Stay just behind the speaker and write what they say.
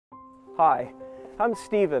Hi, I'm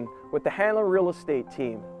Stephen with the Hanlon Real Estate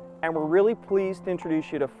team, and we're really pleased to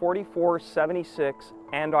introduce you to 4476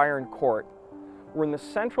 Andiron Court. We're in the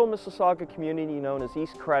central Mississauga community known as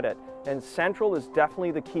East Credit, and central is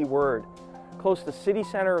definitely the key word. Close to city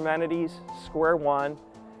center amenities, Square One,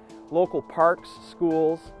 local parks,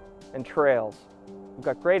 schools, and trails. We've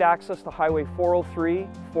got great access to Highway 403,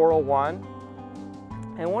 401,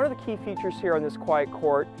 and one of the key features here on this quiet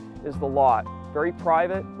court is the lot. Very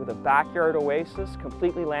private, with a backyard oasis,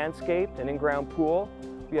 completely landscaped, an in-ground pool.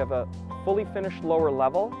 We have a fully finished lower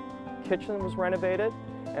level, kitchen was renovated,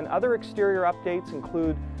 and other exterior updates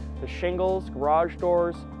include the shingles, garage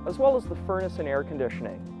doors, as well as the furnace and air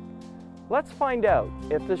conditioning. Let's find out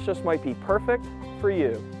if this just might be perfect for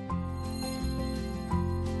you.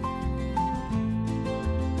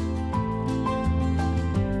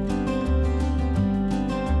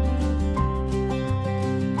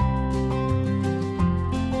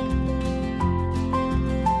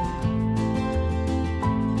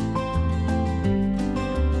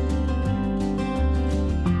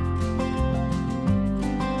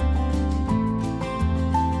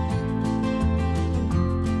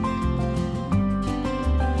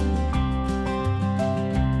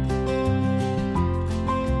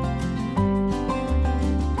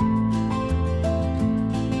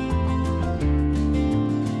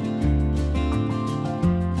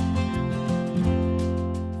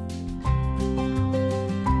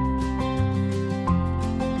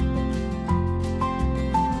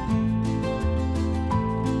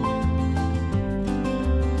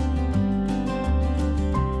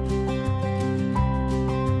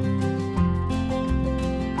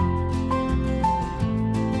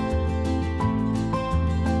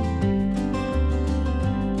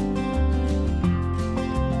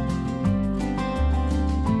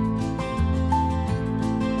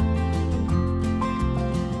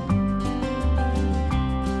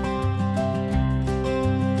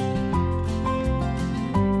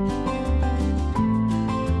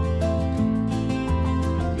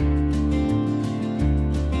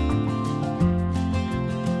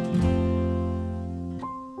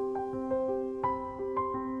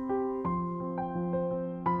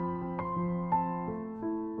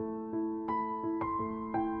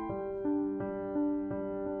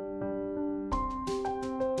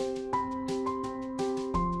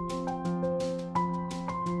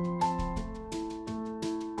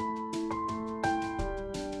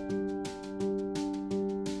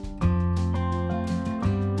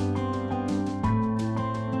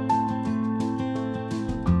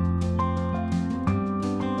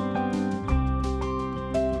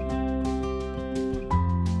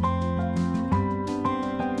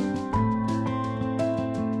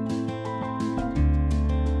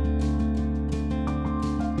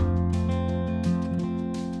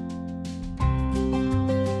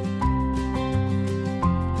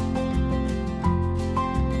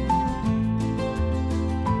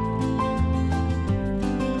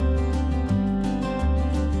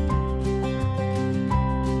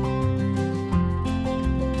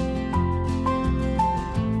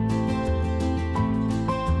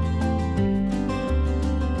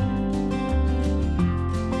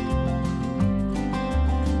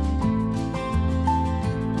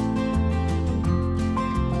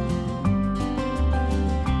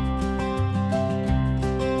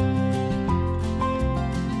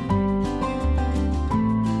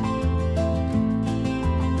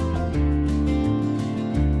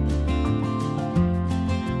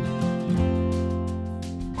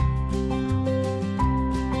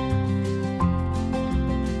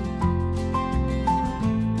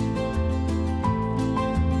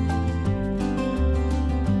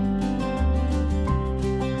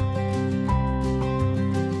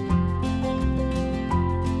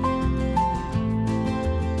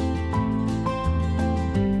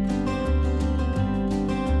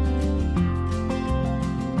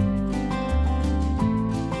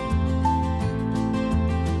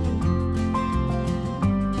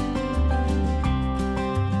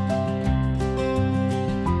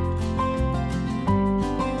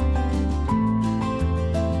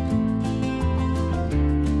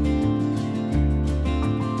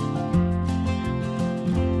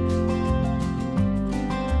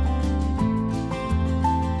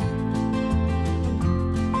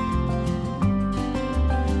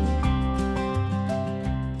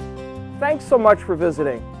 Thanks so much for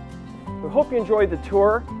visiting. We hope you enjoyed the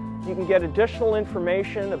tour. You can get additional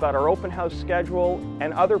information about our open house schedule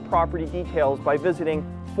and other property details by visiting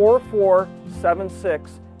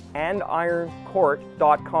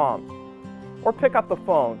 4476andironcourt.com or pick up the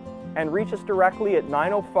phone and reach us directly at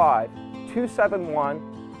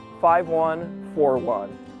 905-271-5555.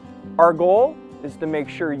 5141. Our goal is to make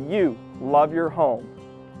sure you love your home.